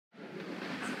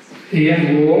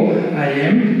Ian Wall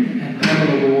OAM and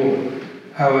Pamela Wall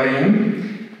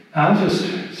OAM, artist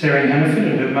Tsering Hannaford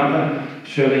and her mother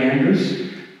Shirley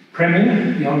Andrews,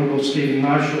 Premier the Honourable Stephen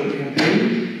Marshall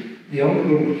MP, the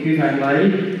Honourable Hugh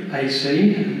Lay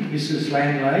AC, Mrs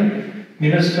Langley,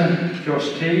 Minister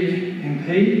Josh Teague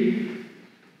MP,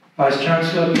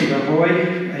 Vice-Chancellor Peter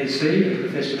Hoy AC,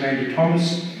 Professor Mandy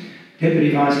Thomas,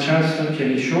 Deputy Vice-Chancellor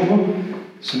Jenny Shaw,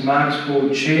 St Mark's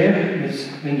Board Chair Ms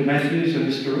Linda Matthews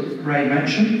and Mr Ray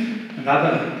Matcham, and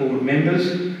other board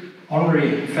members,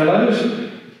 Honorary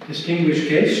Fellows, distinguished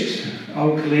guests,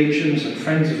 old collegians and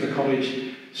friends of the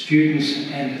college, students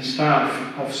and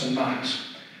staff of St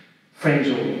Mark's, friends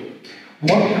all.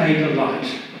 What a delight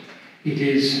it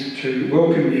is to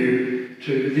welcome you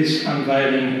to this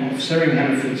unveiling of Tsering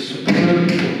Hannaford's superb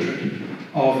portrait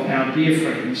of our dear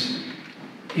friends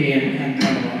Ian and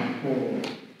Pamela Wall.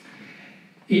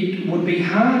 It would be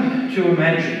hard to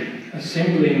imagine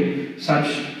assembling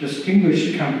such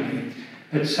distinguished company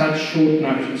at such short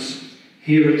notice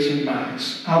here at St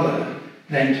Mark's, other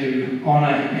than to honour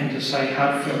and to say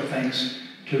heartfelt thanks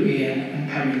to Ian and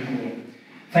Pamela Wall.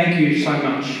 Thank you so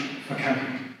much for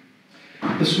coming.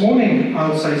 This morning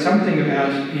I'll say something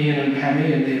about Ian and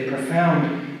Pammy and their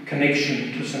profound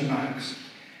connection to St Mark's,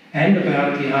 and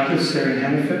about the artist Tsering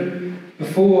Hannaford,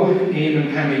 before Ian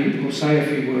and Pammy will say a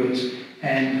few words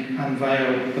and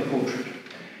unveil the portrait.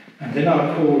 And then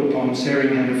I'll call upon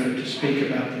Tsering Hannaford to speak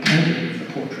about the painting of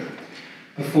the portrait,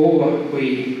 before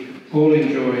we all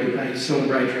enjoy a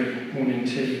celebratory morning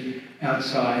tea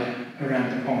outside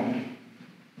around the pond.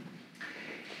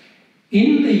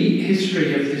 In the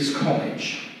history of this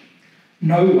college,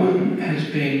 no one has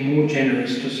been more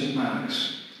generous to St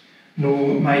Mark's,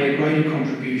 nor made a greater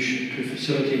contribution to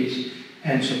facilities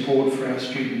and support for our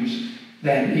students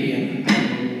than Ian and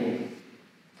Pamela Wall.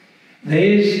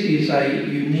 Theirs is a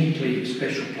uniquely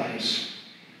special place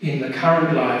in the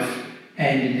current life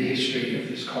and in the history of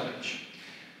this college,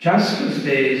 just as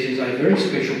theirs is a very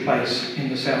special place in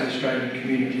the South Australian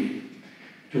community,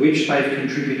 to which they've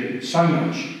contributed so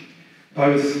much,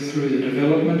 both through the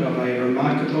development of a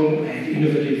remarkable and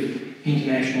innovative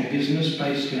international business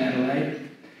based in Adelaide,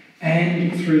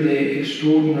 and through their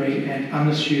extraordinary and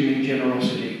unassuming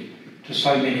generosity to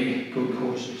so many good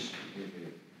causes.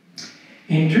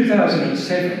 In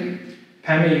 2007,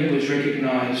 Pammy was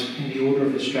recognised in the Order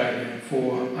of Australia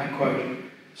for, I quote,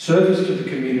 service to the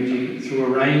community through a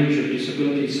range of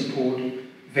disability support,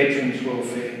 veterans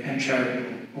welfare and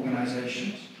charitable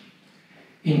organisations.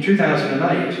 In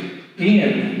 2008,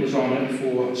 Ian was honoured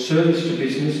for service to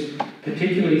business,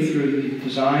 particularly through the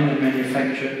design and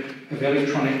manufacture of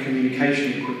electronic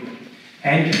communication equipment,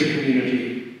 and to the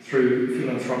community through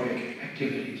philanthropic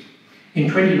activities. In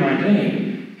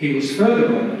 2019, he was further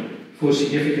honoured for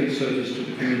significant service to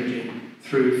the community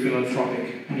through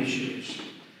philanthropic initiatives.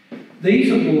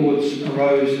 These awards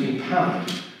arose in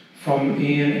part from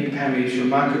Ian and Pammy's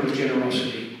remarkable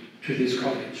generosity to this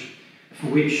college, for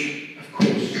which, of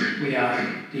course, we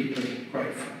are deeply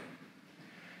grateful.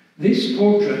 This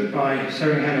portrait by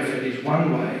Tsering Hannaford is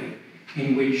one way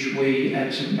in which we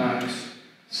at St Mark's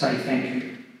say thank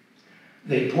you.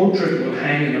 The portrait will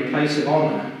hang in a place of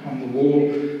honour on the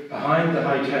wall behind the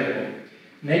high table,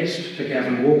 next to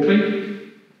Gavin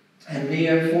Walkley and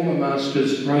near former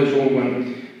masters Rose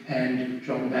Orwin and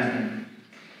John Bannon.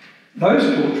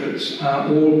 Those portraits are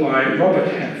all by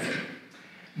Robert Hannaford,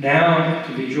 now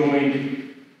to be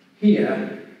joined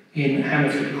here in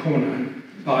Hannaford Corner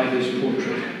by this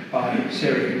portrait by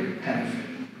Tsering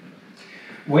Hannaford.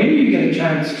 When you get a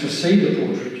chance to see the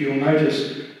portrait, you'll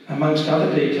notice, amongst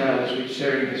other details which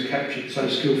Tsering has captured so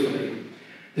skillfully,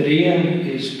 that Ian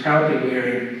is proudly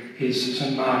wearing his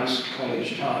St Mark's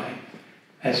College tie,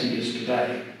 as he is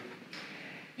today.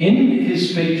 In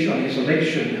his speech on his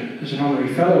election as an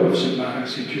Honorary Fellow of St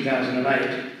Mark's in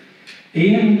 2008,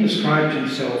 Ian described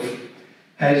himself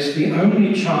as the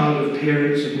only child of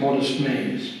parents of modest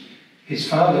means. His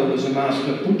father was a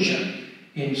master butcher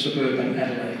in suburban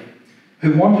Adelaide,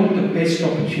 who wanted the best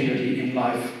opportunity in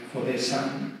life for their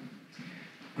son.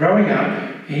 Growing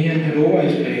up, Ian had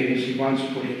always been, as he once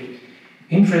put it,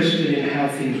 interested in how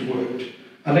things worked,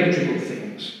 electrical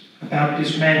things, about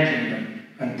dismantling them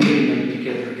and putting them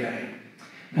together again.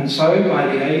 And so, by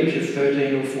the age of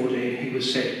 13 or 14, he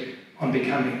was set on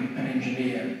becoming an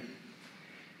engineer.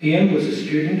 Ian was a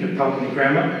student at Pulteney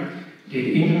Grammar,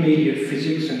 did intermediate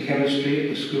physics and chemistry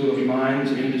at the School of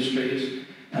Mines and Industries,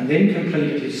 and then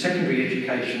completed his secondary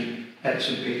education at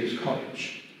St Peter's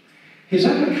College. His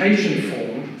application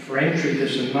form for entry to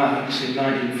St Mark's in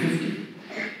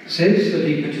 1950 says that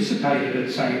he participated at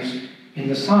Saints in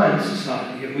the Science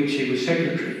Society, of which he was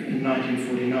secretary in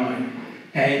 1949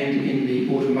 and in the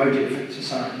Automotive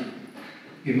Society,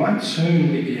 you might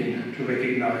soon begin to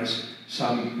recognise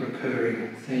some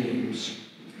recurring themes.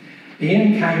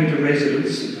 Ian came into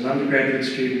residence as an undergraduate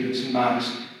student at St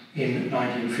Mark's in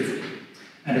 1950,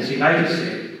 and as he later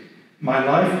said, "My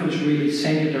life was really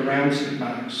centred around St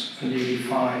Mark's for nearly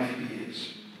 5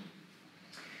 years."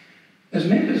 As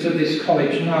members of this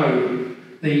college know,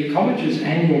 the college's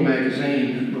annual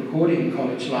magazine recording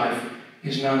college life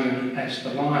is known as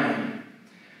The Lion.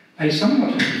 A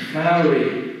somewhat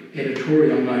flowery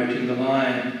editorial note in The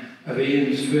Lion of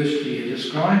Ian's first year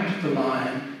described The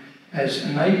Lion as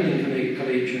enabling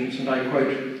collegians, and I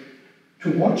quote, "to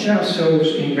watch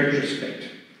ourselves in retrospect,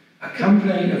 a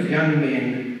company of young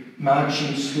men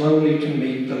marching slowly to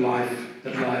meet the life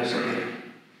that lies ahead."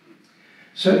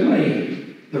 Certainly,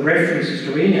 the references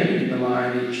to Ian in The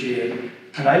Lion each year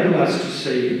enable us to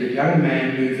see the young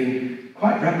man moving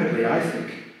quite rapidly, I think,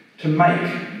 to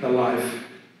make the life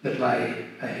that lay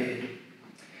ahead.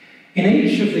 In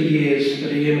each of the years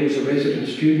that Ian was a resident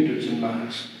student at St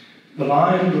Mark's, The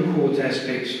Lion records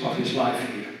aspects of his life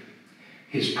here.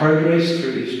 His progress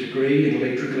through his degree in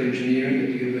electrical engineering at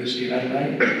the University of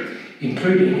Adelaide,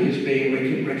 including his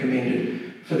being recommended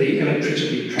for the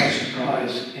Electricity Trust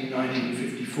Prize in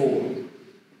 1954.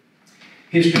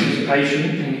 His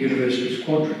participation in the university's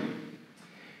quadrant.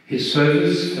 His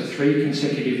service for 3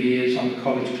 consecutive years on the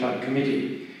College Club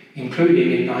Committee,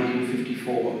 including in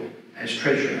 1954 as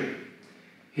Treasurer.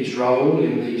 His role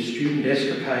in the student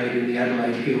escapade in the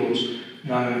Adelaide Hills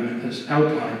known as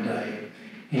Alpine Day,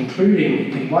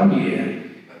 including in one year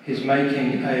his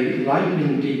making a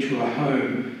lightning detour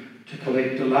home to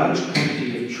collect a large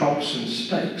quantity of chops and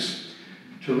steaks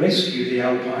to rescue the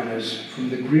Alpiners from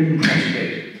the grim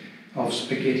prospect of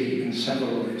spaghetti and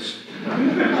Savoys.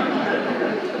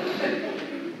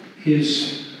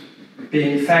 His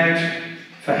being thanked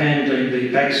for handling the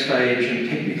backstage and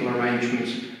technical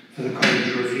arrangements for the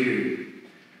College Review,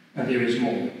 and there is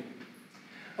more.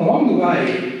 Along the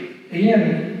way,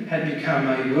 Ian had become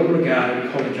a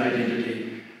well-regarded college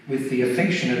identity with the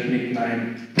affectionate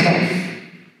nickname Prof.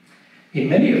 In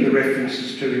many of the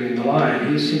references to him in The Lion,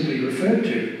 he is simply referred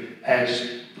to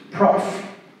as Prof.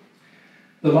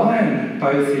 The Lion,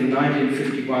 both in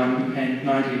 1951 and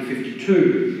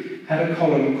 1952, had a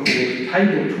column called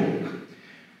Table Talk,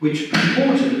 which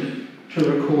purported to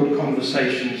record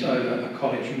conversations over a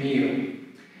college meal.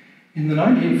 In the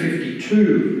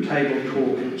 1952 Table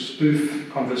Talk spoof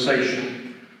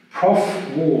conversation,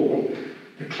 Prof. Wall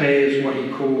declares what he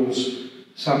calls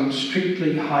some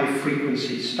strictly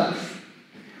high-frequency stuff.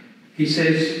 He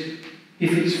says,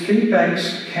 if it's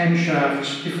feedbacks,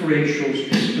 camshafts, differentials,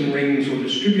 piston rings or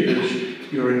distributors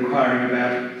you're inquiring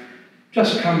about,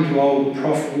 just come to old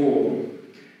Prof. Wall.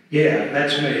 Yeah,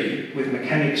 that's me. With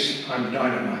mechanics, I'm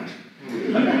dynamite.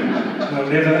 Well,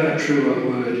 never a truer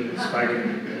word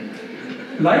spoken.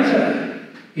 Later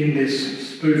in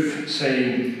this spoof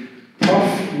scene,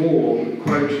 Prof. Wall,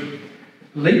 quote,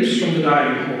 leaps from the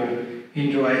dining hall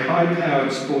into a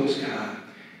high-powered sports car,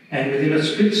 and within a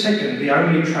split second, the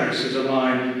only trace is a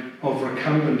line of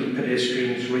recumbent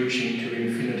pedestrians reaching to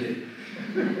infinity.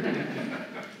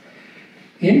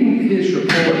 In his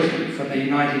report for the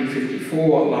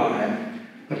 1954 Lion,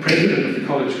 the president of the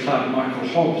College Club, Michael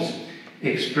Hobbs,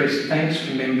 expressed thanks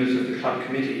to members of the club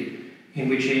committee, in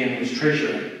which Ian was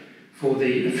treasurer, for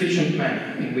the efficient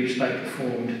manner in which they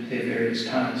performed their various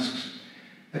tasks.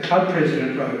 The club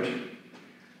president wrote,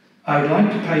 I would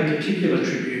like to pay particular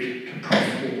tribute to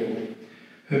Prof. Wall,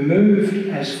 who moved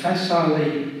as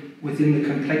facilely within the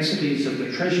complexities of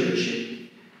the treasurership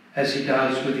as he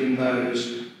does within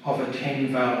those of a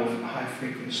 10-valve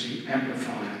high-frequency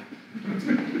amplifier.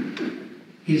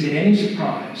 Is it any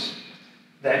surprise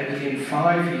that within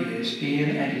 5 years,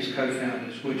 Ian and his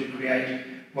co-founders were to create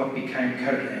what became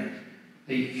Kodak,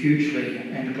 the hugely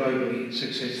and globally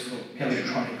successful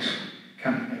electronics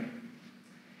company?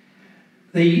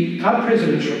 The club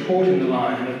president's report in The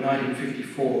Lion of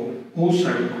 1954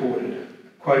 also recorded,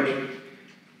 quote,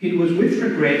 it was with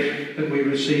regret that we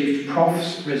received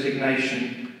Prof's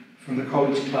resignation from the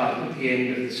college club at the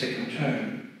end of the second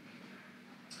term.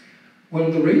 Well,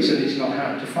 the reason is not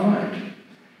hard to find,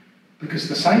 because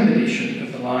the same edition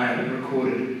of The Lion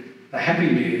recorded the happy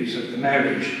news of the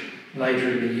marriage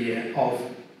later in the year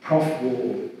of Prof.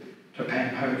 Wall to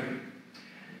Pam Hogan.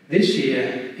 This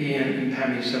year, Ian and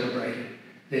Pammy celebrated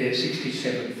their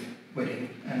 67th wedding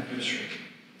anniversary.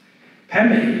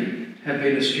 Pammy had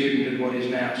been a student at what is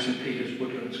now St Peter's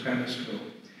Woodlands Grammar School,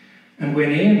 and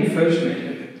when Ian first met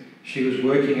her, she was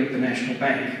working at the National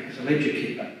Bank as a ledger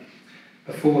keeper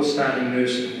before starting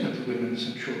nursing at the Women's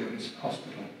and Children's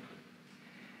Hospital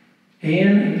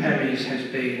Ian and Pammy's has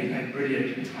been a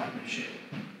brilliant partnership.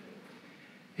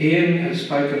 Ian has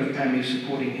spoken of Pammy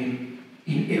supporting him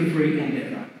in every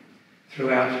endeavour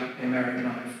throughout their married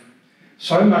life.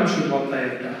 So much of what they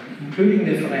have done, including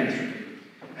their philanthropy,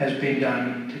 has been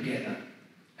done together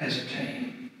as a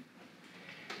team.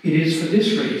 It is for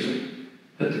this reason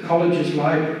that the college's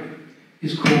library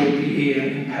is called the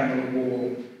Ian and Pamela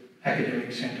Wall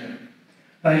Academic Centre.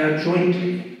 They are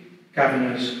jointly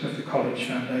governors of the College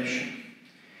Foundation,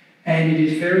 and it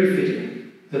is very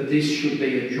fitting that this should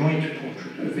be a joint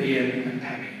portrait of Ian and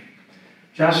Pammy,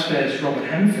 just as Robert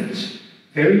Hanford's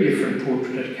very different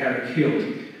portrait at Carrick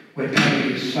Hill, where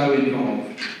Pammy is so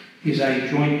involved, is a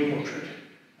joint portrait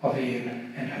of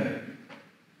Ian and her.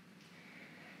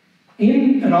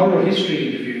 In an oral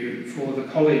history interview for the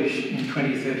college in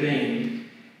 2013,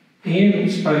 Ian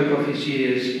spoke of his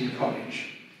years in college,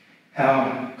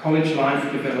 how college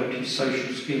life developed his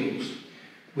social skills,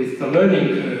 with the learning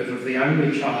curve of the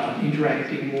only child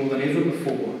interacting more than ever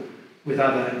before with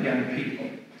other young people,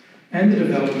 and the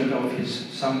development of his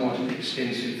somewhat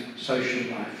extensive social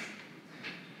life.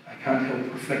 I can't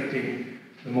help reflecting,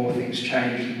 the more things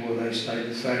change, the more they stay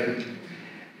the same.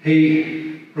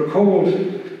 He recalled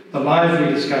the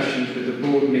lively discussions with a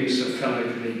broad mix of fellow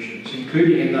collegians,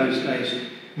 including in those days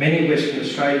many Western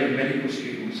Australian medical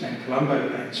students and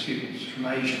Colombo-based students from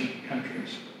Asian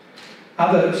countries.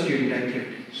 Other student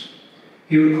activities.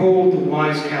 He recalled the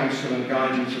wise counsel and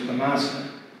guidance of the Master,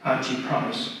 Archie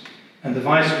Price, and the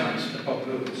Vice Master, Bob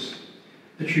Lewis.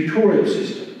 The tutorial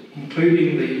system,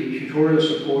 including the tutorial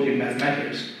support in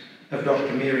mathematics of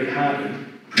Dr. Mary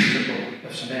Harding, Principal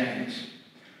of St Anne's.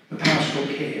 The pastoral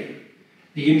care,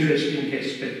 the interest in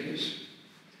guest speakers.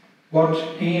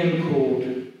 What Ian called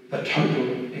the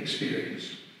total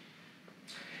experience.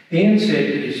 Ian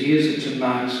said that his years at St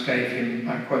Mark's gave him,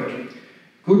 I quote,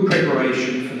 good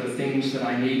preparation for the things that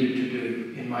I needed to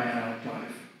do in my adult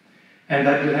life, and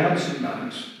that without St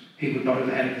Mark's he would not have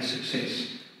had the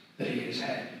success that he has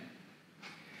had.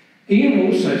 Ian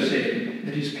also said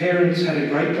that his parents had a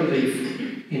great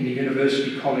belief in the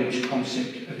university college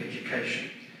concept of education,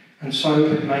 and so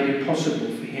it made it possible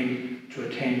for him to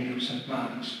attend St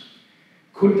Mark's.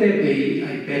 Could there be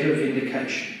a better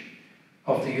vindication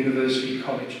of the university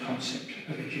college concept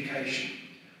of education,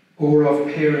 or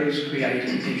of parents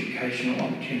creating educational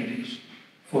opportunities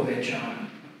for their child?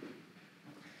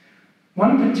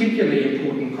 One particularly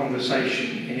important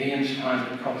conversation in Ian's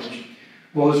time at college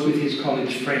was with his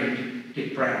college friend,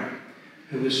 Dick Brown,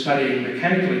 who was studying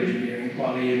mechanical engineering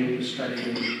while Ian was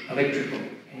studying electrical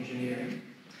engineering.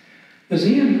 As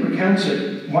Ian recounts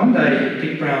it, one day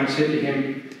Dick Brown said to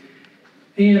him,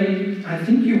 Ian, I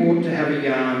think you ought to have a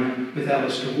yarn with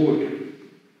Alistair Wood.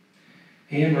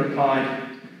 Ian replied,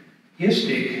 yes,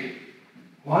 Dick,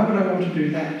 why would I want to do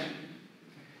that?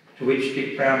 To which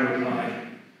Dick Brown replied,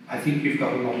 I think you've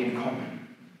got a lot in common.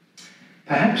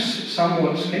 Perhaps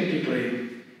somewhat sceptically,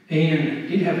 Ian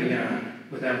did have a yarn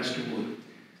with Alistair Wood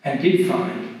and did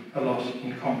find a lot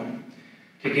in common.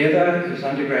 Together, as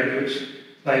undergraduates,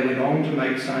 they went on to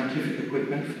make scientific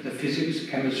equipment for the physics,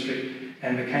 chemistry,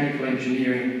 and mechanical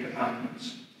engineering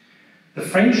departments. The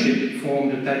friendship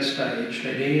formed at that stage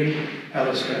led Ian,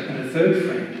 Alistair, and a third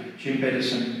friend, Jim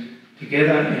Beddison,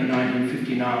 together in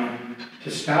 1959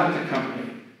 to start the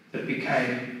company that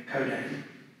became Codan.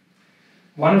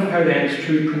 One of Codan's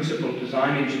two principal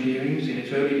design engineers in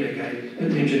its early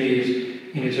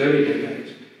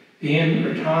decades, Ian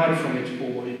retired from its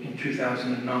board in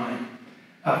 2009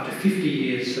 after 50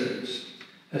 years' service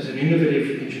as an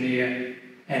innovative engineer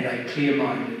and a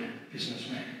clear-minded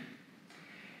businessman.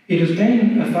 It has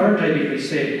been authoritatively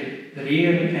said that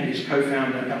Ian and his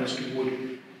co-founder Alistair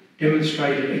Wood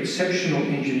demonstrated exceptional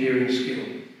engineering skill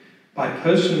by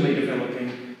personally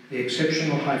developing the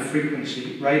exceptional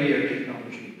high-frequency radio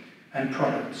technology and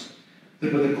products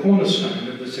that were the cornerstone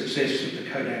of the success of the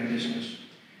Codan business,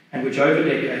 and which over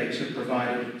decades have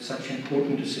provided such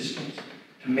important assistance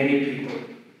to many people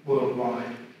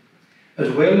worldwide. As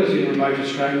well as in remote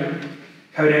Australia,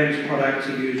 Codan's products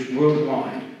are used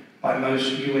worldwide by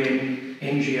most UN,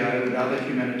 NGO and other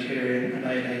humanitarian and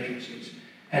aid agencies,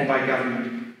 and by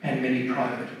government and many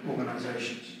private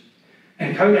organisations.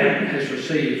 And Codan has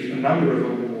received a number of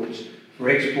awards for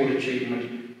export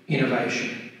achievement,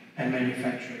 innovation and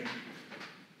manufacturing.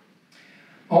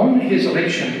 On his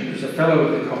election as a Fellow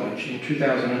of the College in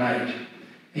 2008,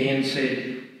 Ian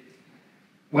said,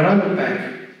 when I look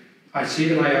back, I see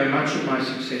that I owe much of my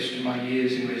success to my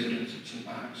years in residence at St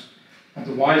Mark's and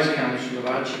the wise counsel of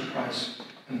Archie Price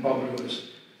and Bob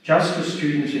Lewis, just as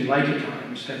students in later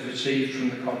times have received from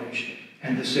the college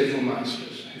and the several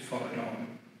masters who followed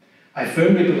on. I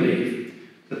firmly believe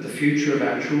that the future of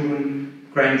our children,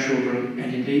 grandchildren,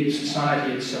 and indeed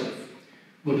society itself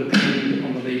will depend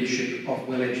on the leadership of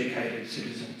well-educated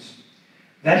citizens.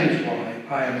 That is why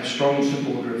I am a strong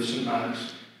supporter of St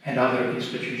Mark's and other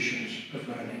institutions of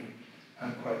learning."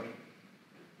 Unquote.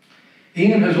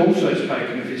 Ian has also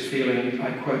spoken of his feeling,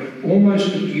 I quote,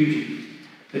 "almost a duty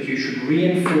that you should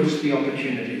reinforce the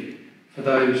opportunity for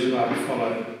those who are to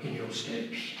follow in your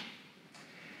steps."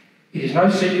 It is no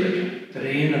secret that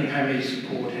Ian and Pammy's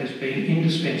support has been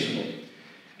indispensable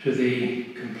to the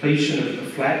completion of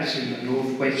the flats in the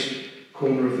northwest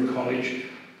corner of the college,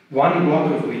 one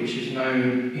block of which is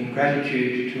known in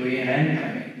gratitude to Ian and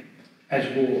Pammy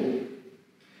as Wall.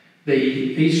 The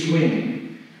east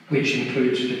wing, which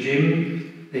includes the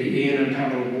gym, the Ian and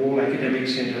Pamela Wall Academic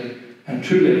Centre, and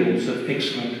 2 levels of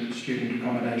excellent student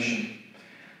accommodation.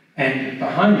 And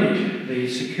behind it, the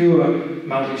secure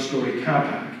multi-storey car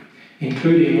park,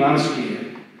 including last year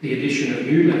the addition of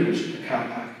new levels to the car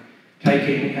park,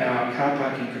 taking our car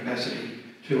parking capacity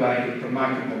to a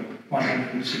remarkable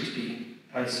 160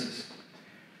 places.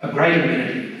 A great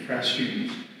amenity for our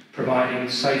students, providing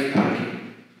safe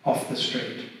parking off the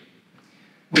street.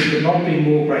 We could not be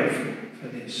more grateful for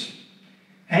this,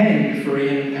 and for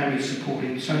Ian and Pammy's support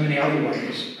in so many other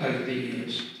ways over the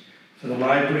years, for the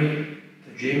library,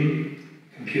 the gym,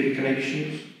 computer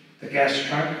connections, the gas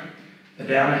truck, the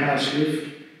Downer House lift,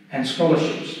 and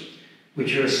scholarships,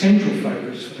 which are a central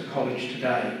focus for the college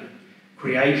today,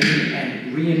 creating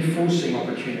and reinforcing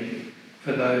opportunity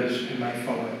for those who may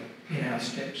follow in our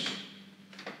steps.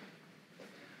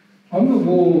 On the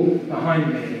wall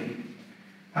behind me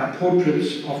are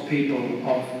portraits of people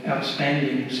of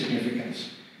outstanding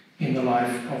significance in the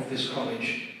life of this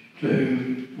college, to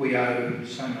whom we owe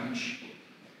so much.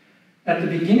 At the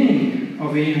beginning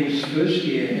of Ian's first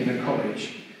year in the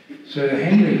college, Sir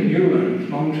Henry Newland,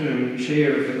 long-term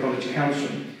chair of the College Council,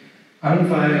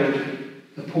 unveiled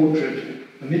the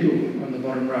portrait, the middle on the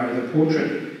bottom row, the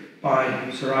portrait by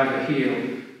Sir Ivor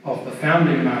Heal of the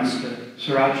founding master,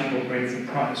 Sir Archibald Brentford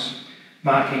Price,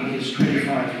 marking his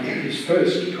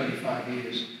first 25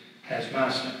 years as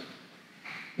master.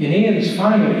 In Ian's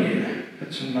final year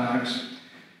at St Mark's,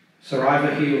 Sir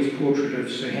Ivor Heal's portrait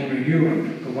of Sir Henry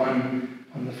Newland, the one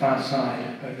on the far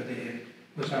side over there,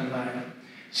 was unveiled.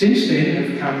 Since then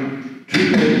have come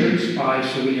 2 portraits by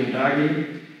Sir William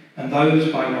Dargie, and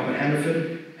those by Robert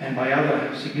Hannaford and by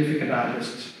other significant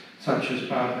artists such as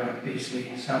Barbara Beasley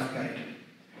Southgate.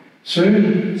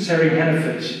 Soon, Tsering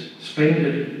Hannaford's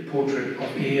splendid portrait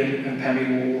of Ian and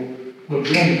Pamela Wall will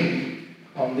join them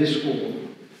on this wall,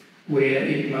 where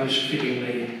it most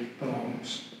fittingly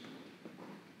belongs.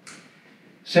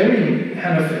 Tsering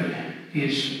Hannaford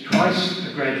is twice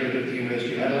a graduate of the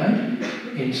University of Adelaide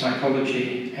in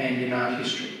psychology and in art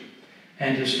history,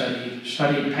 and has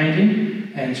studied painting,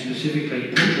 and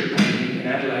specifically portrait painting, in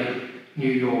Adelaide,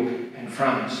 New York and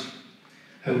France.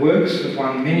 Her works have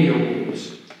won many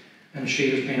awards, and she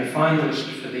has been a finalist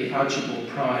for the Archibald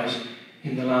Prize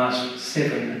in the last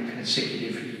 7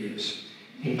 consecutive years,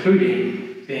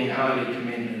 including being highly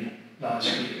commended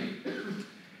last year.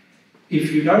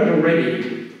 If you don't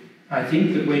already, I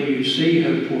think that when you see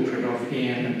her portrait of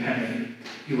Ian and Pammy,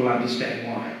 you will understand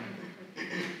why.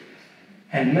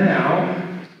 And now,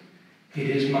 it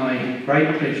is my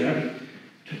great pleasure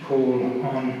to call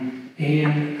on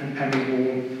Ian and Pamela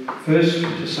Wall first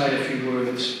to say a few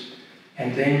words,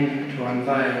 and then to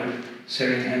unveil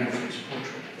Tsering Hannaford's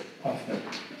portrait of them.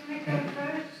 Can I go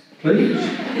first? Please.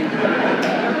 Thank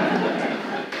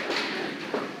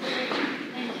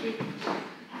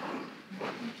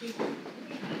you.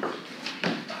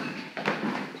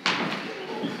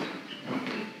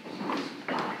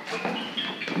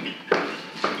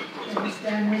 Can you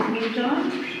stand with me,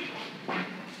 Don?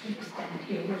 You stand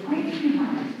here with me.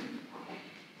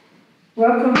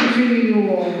 Welcome to you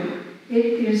all. It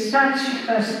is such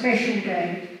a special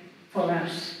day for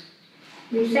us.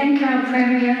 We thank our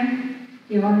Premier,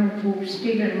 the Honourable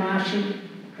Stephen Marshall,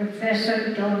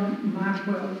 Professor Don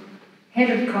Markwell, Head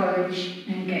of College,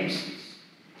 and guests.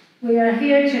 We are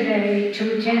here today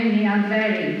to attend the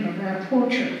unveiling of our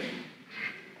portrait.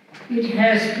 It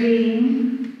has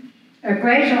been a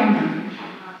great honour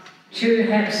to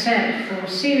have sat for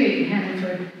Tsering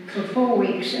Hannaford for 4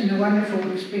 weeks and a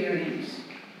wonderful experience.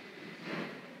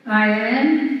 I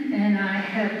am, and I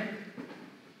have,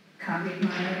 can't read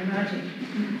my own writing,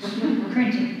 it's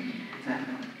printing.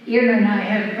 Ian and I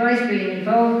have both been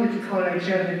involved with the college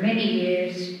over many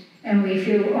years, and we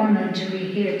feel honoured to be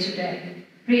here today.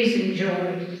 Please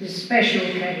enjoy this special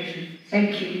occasion.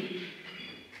 Thank you.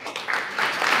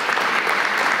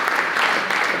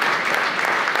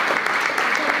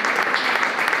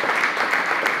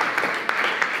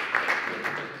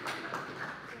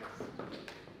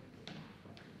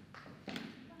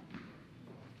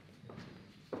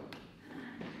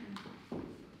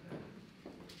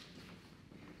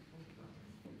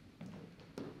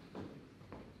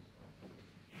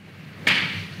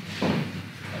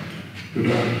 Good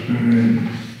afternoon.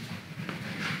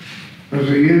 As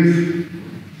a youth,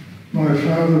 my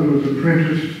father was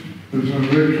apprenticed as an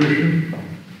electrician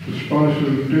to Spicer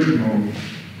of Dickmore.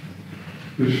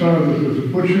 His father was a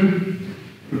butcher,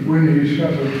 but when he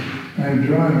suffered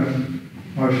angina,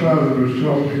 my father was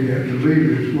told he had to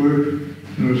leave his work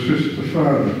and assist the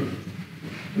father.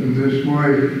 In this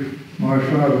way, my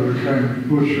father became a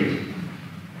butcher.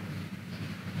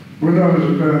 When I was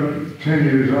about 10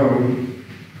 years old,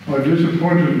 I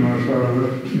disappointed my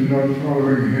father in not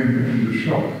following him in the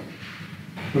shop,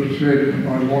 but said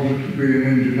I wanted to be an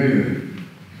engineer.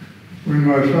 When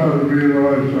my father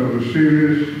realised I was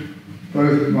serious,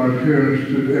 both my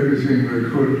parents did everything they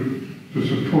could to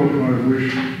support my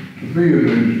wish to be an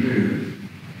engineer.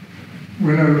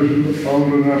 When I was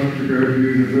old enough to go to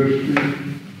university,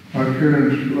 my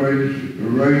parents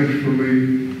arranged for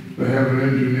me to have an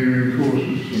engineering course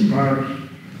at St Mark's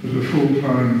as a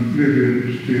full-time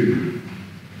live-in student.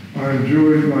 I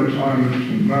enjoyed my time at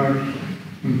St Mark's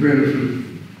and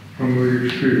benefited from the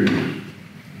experience.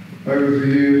 Over the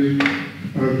years,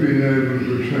 I've been able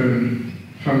to return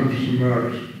some of St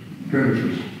Mark's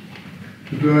benefits.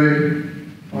 Today,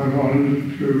 I'm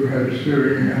honoured to have had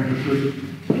Tsering Hannaford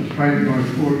paint my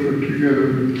portrait together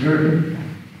with Pamela,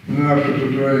 and after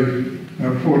today,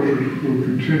 our portrait will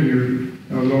continue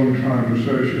our long-time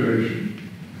association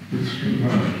with St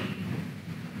Mark's.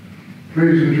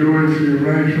 Please enjoy the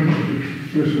arrangement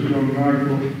which Professor Don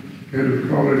Markwell, Head of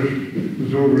College,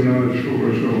 has organised for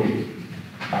us all.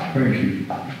 Thank you.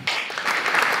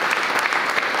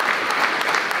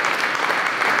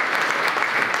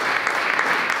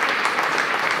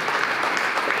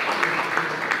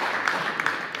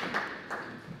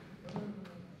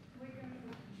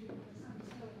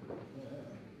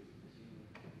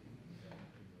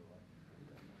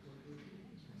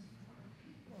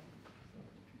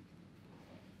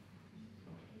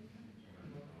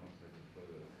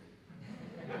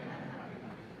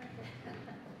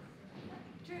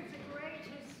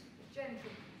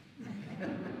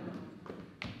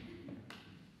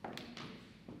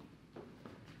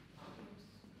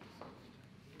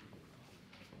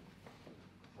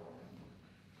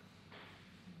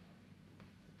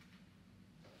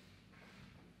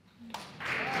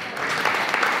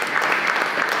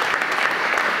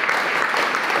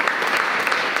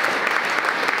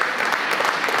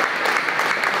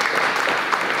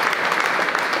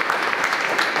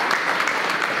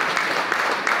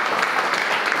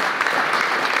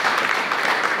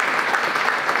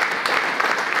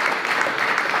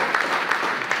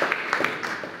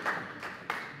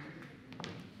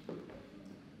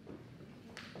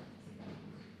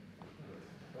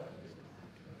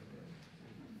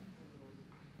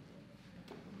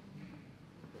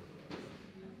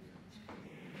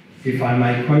 If I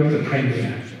may quote the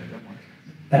Premier,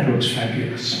 that looks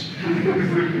fabulous.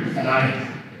 And I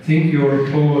think your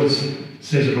applause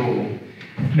says it all.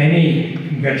 Many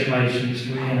congratulations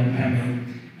to Ian and Pamela,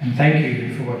 and thank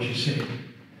you for what you said.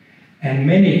 And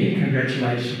many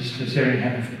congratulations to Tsering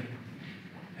Hannaford,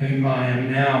 whom I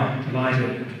am now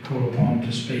delighted to call upon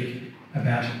to speak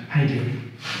about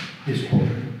painting this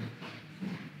portrait.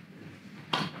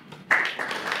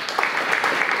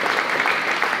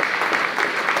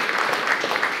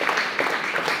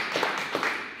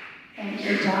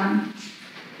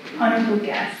 Honourable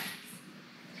guests,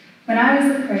 when I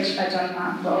was approached by Don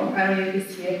Markwell earlier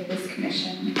this year for this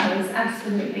commission, I was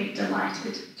absolutely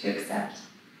delighted to accept.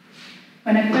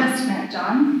 When I first met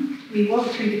Don, we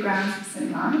walked through the grounds of St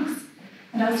Mark's,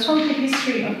 and I was told the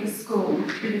history of the school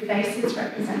through the faces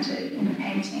represented in the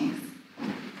paintings.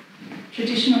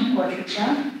 Traditional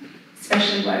portraiture,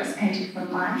 especially works painted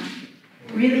from life,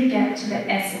 really get to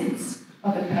the essence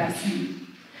of a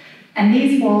person. And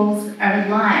these walls are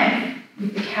alive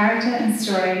with the character and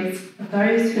stories of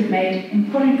those who have made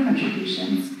important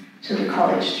contributions to the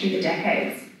college through the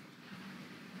decades.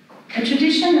 A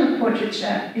tradition of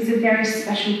portraiture is a very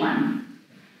special one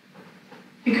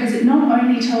because it not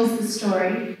only tells the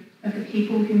story of the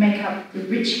people who make up the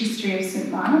rich history of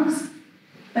St Mark's,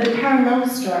 but a parallel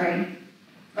story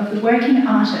of the working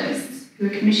artists who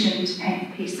are commissioned to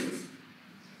paint the pieces.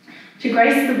 To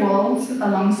grace the walls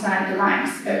alongside the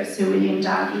likes of Sir William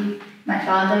Darby, my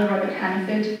father, Robert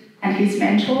Hannaford, and his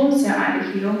mentor, Sir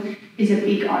Ivor Hill, is a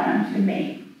big honour for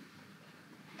me.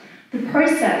 The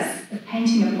process of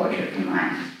painting a portrait from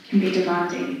life can be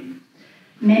demanding.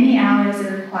 Many hours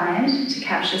are required to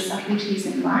capture subtleties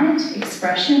in light,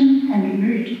 expression, and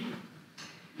mood.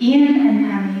 Ian and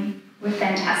Pammy were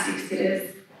fantastic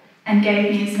sitters and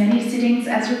gave me as many sittings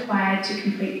as required to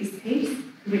complete this piece,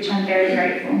 for which I'm very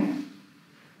grateful.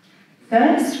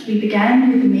 First, we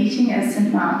began with the meeting at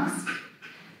St Mark's.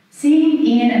 Seeing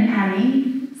Ian and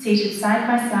Pammy seated side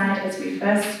by side as we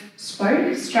first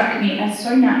spoke struck me as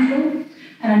so natural,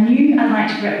 and I knew I'd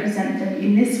like to represent them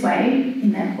in this way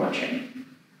in their portrait.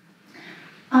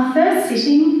 Our first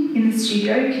sitting in the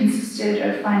studio consisted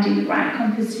of finding the right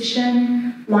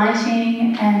composition,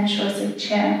 lighting, and choice of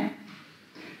chair.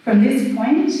 From this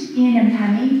point, Ian and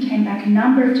Pammy came back a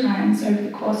number of times over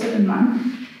the course of a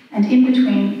month, and in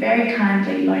between very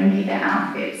kindly loaned me their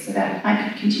outfits so that I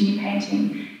could continue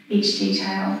painting each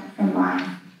detail from life.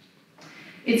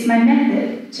 It's my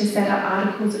method to set up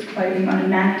articles of clothing on a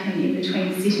mannequin in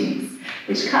between sittings,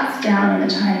 which cuts down on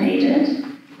the time needed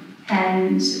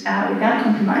and without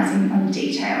compromising on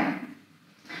detail.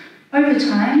 Over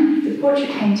time, the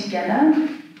portrait came together,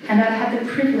 and I've had the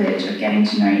privilege of getting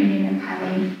to know Ian and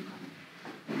Pammy,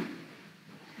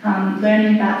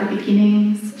 learning about the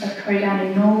beginnings of Codan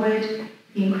in Norwood,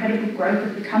 the incredible growth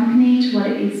of the company to what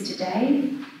it is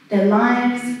today, their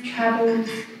lives, travels,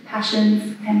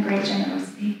 passions, and great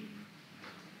generosity.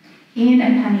 Ian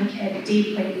and Pammy cared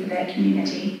deeply for their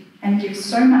community and give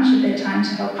so much of their time to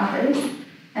help others,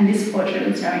 and this portrait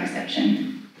was no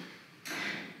exception.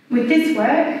 With this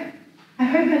work, I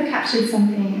hope I've captured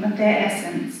something of their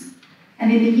essence,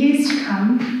 and in the years to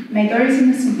come, may those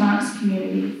in the St Mark's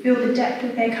community feel the depth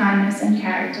of their kindness and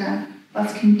character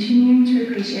whilst continuing to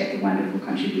appreciate the wonderful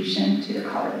contribution to the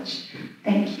college.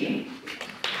 Thank you.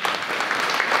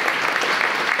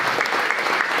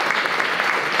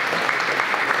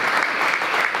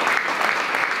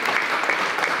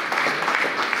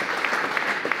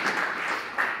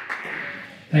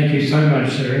 Thank you so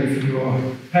much, Tsering, for your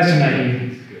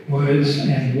fascinating words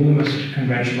and warmest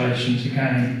congratulations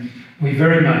again. We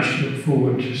very much look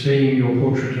forward to seeing your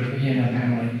portrait of Ian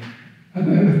and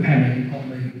Pammy on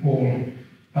the wall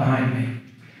behind me.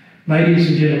 Ladies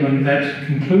and gentlemen, that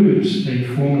concludes the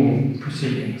formal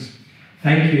proceedings.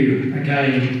 Thank you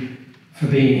again for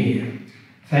being here.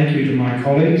 Thank you to my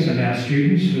colleagues and our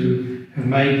students who have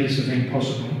made this event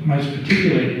possible, most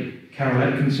particularly Carol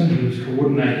Atkinson, who has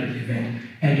coordinated the event,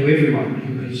 and to everyone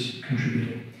who has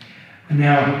contributed. And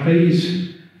now, please,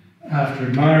 after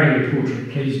admiring the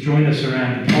portrait, please join us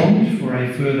around the pond for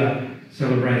a further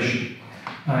celebration.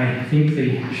 I think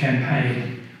the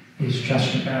champagne is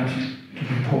just about to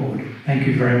be poured. Thank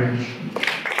you very much.